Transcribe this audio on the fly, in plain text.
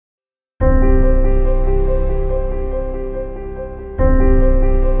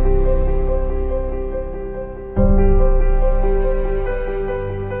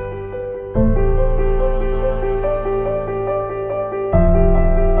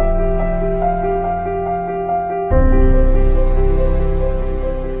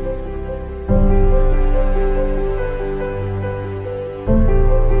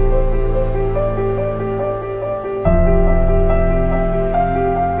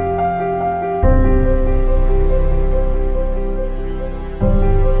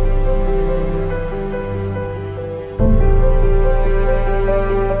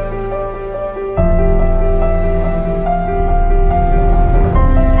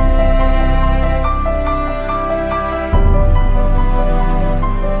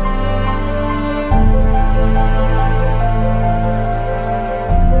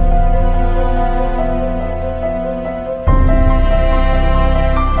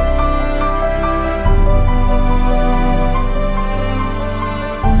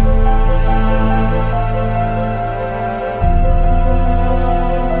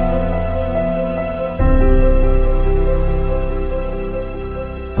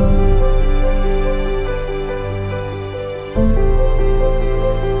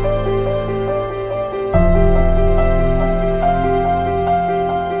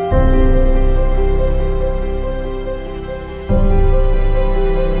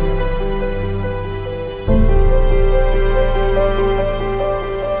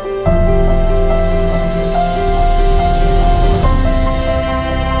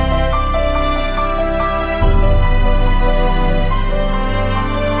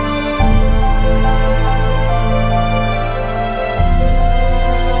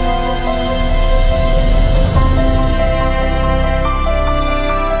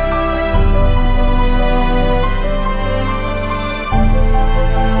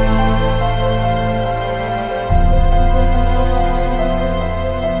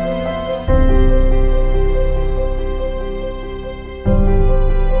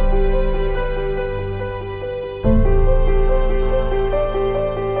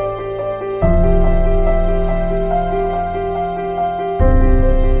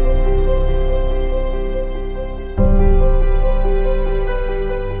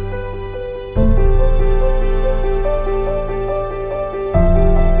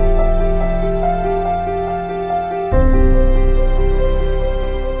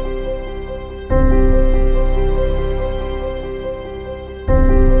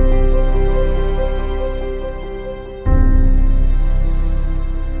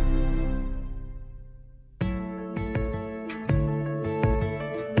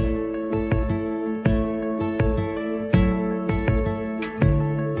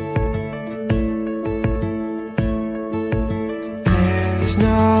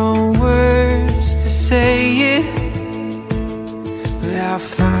say it, but I'll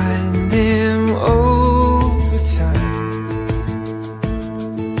find them over time.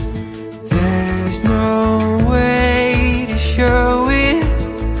 There's no way to show it,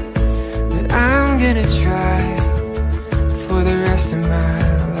 but I'm gonna try for the rest of my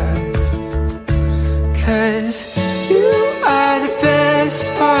life. 'Cause you are the best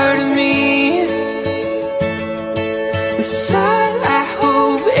part of me, the side I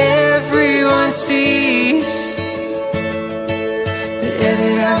hope everyone sees, the air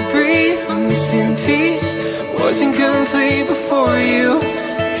that I breathe when missing peace wasn't complete before you.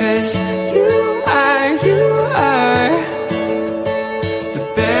 'Cause you are the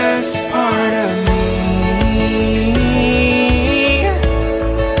best part of me.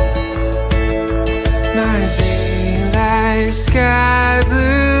 My daylight sky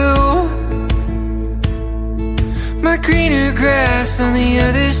blue, my greener grass on the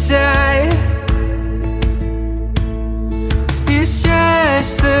other side. It's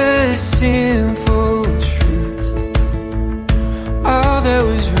just the simple truth. All that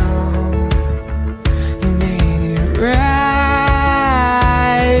was wrong, you made it right.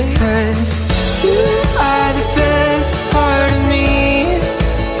 'Cause you are the best part of me,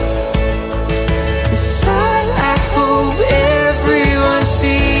 the side I hope everyone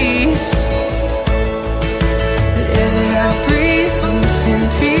sees, the air that I breathe when missing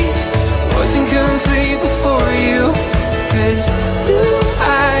peace wasn't complete before you. 'Cause you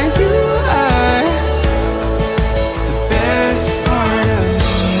are the best part of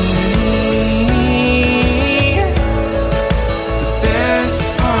me, the best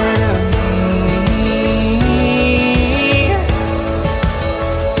part of me.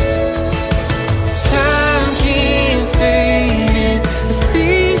 Time can't fade it, the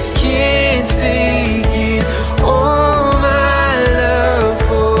thief can't take it, all my love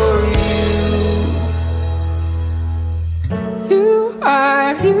for you. You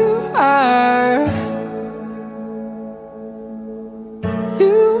are, you are,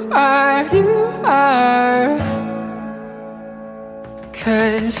 you are, you are.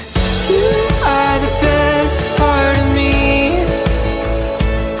 'Cause you are the best part of me,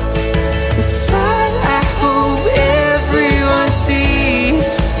 the side I hope everyone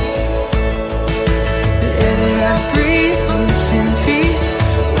sees, the air that I breathe when missing peace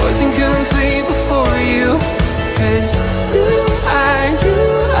wasn't complete before you. 'Cause you are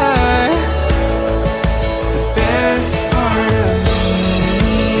the best part of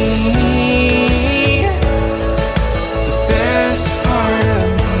me, the best part of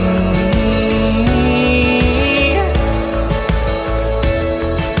me.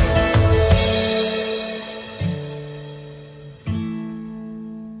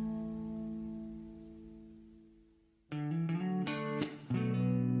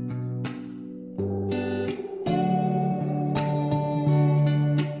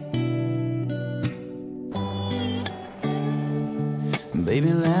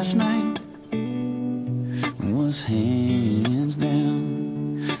 Baby, last night was hands down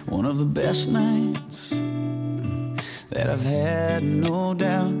one of the best nights that I've had, no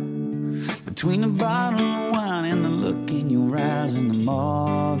doubt. Between the bottle of wine and the look in your eyes and the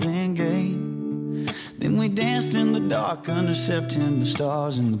Marvin Gaye, then we danced in the dark under September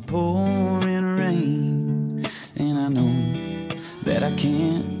stars in the pouring rain. And I know that I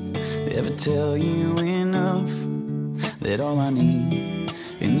can't ever tell you enough that all I need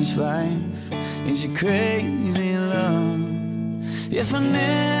in this life is your crazy love. If I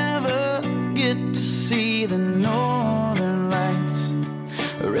never get to see the northern lights,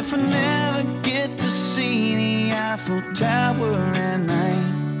 or if I never get to see the Eiffel Tower at night,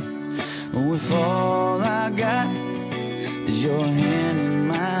 or if all I got is your hand in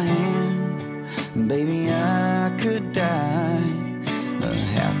my hand, baby, I could die a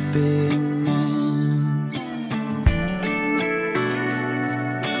happy man.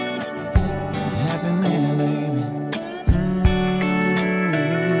 Happy man, baby.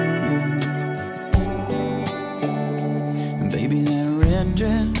 Baby, that red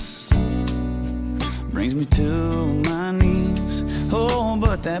dress brings me to my knees. Oh,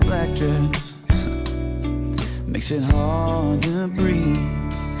 but that black dress makes it hard to breathe.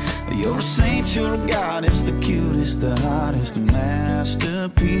 You're a saint, you're a goddess, the cutest, the hottest, a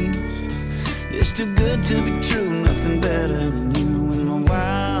masterpiece. It's too good to be true, nothing better than you in my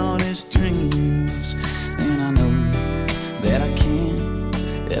wildest dreams. And I know that I can't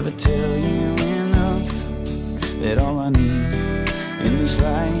ever tell you enough that all I need in this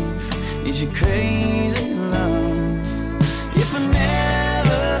life is your crazy love. If I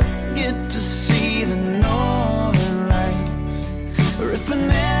never get to see the northern lights, or if I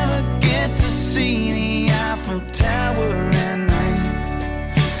never get to see the Eiffel Tower at night.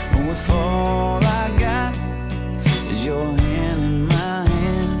 With all I got is your hand in my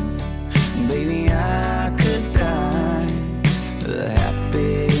hand, baby, I could die a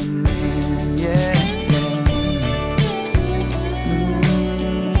happy man, yeah.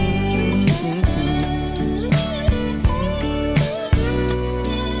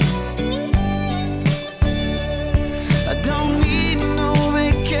 I don't need no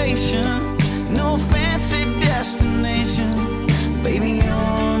vacation, no fancy destination, baby,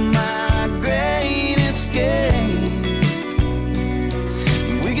 you're my great escape.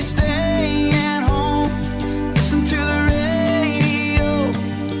 We could stay at home, listen to the radio,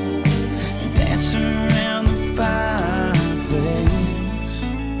 dance around the fireplace.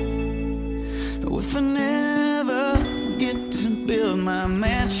 If I never get to build my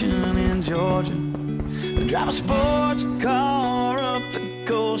mansion in Georgia, drive a sports car up the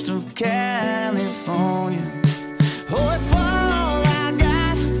coast of California,